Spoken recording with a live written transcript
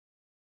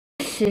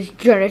this is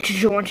Jonah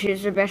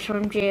is the best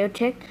from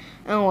Geotech,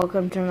 and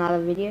welcome to another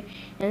video.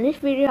 In this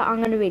video I'm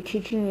going to be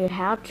teaching you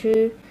how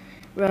to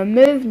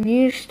remove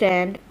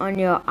Newsstand on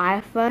your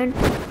iPhone,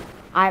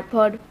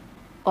 iPod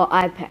or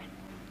iPad.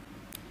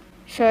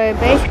 So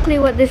basically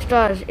what this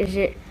does is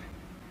it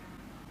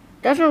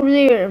doesn't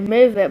really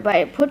remove it, but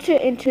it puts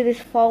it into this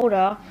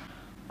folder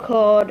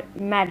called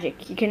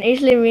Magic. You can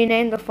easily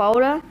rename the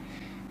folder,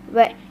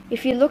 but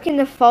if you look in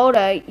the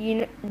folder,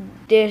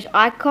 there's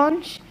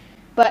icons,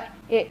 but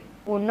it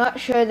will not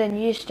show the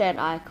Newsstand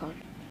icon.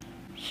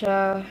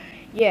 So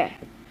yeah,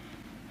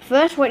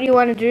 first what you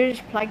want to do is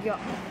plug your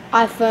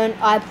iPhone,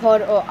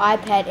 iPod or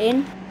iPad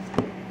in,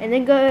 and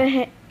then go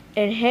ahead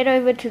and head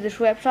over to this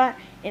website,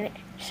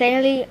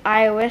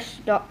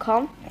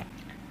 insanelyios.com,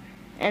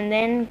 and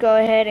then go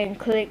ahead and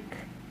click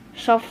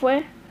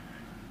software.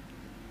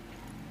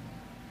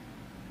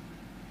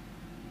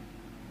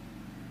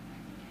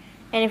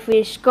 And if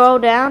we scroll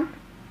down,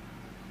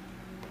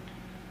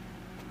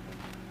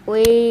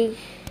 we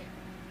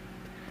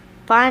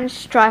find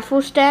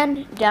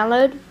StrifleStand,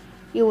 download.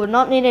 You will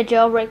not need a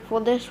jailbreak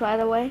for this, by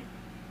the way.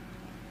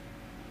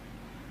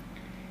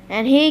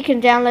 And here you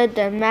can download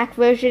the Mac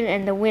version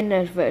and the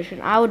Windows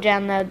version. I will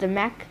download the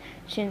Mac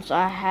since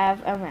I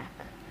have a Mac.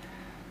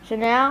 So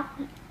now,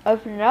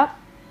 open it up,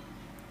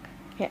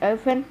 hit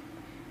open,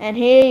 and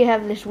here you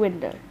have this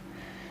window.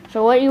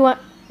 So what you want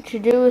to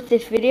do with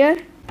this video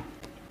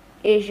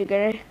is you're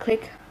going to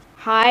click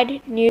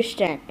hide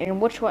Newsstand,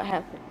 and watch what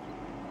happens.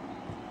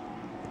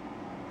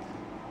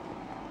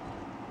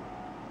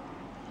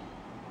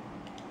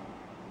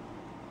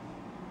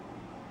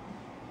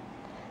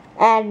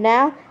 And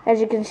now, as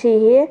you can see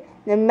here,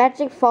 the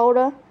Magic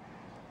folder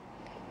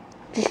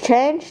just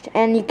changed,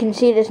 and you can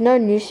see there's no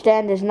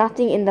Newsstand, there's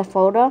nothing in the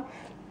folder,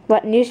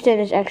 but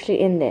Newsstand is actually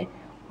in there.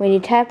 When you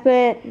tap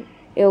it,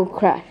 it will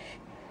crash.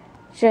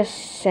 Just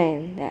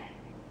saying that.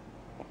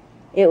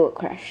 It will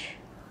crash.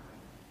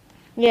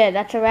 Yeah,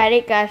 that's about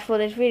it guys for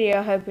this video.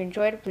 I hope you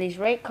enjoyed it. Please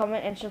rate,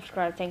 comment and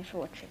subscribe. Thanks for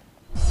watching.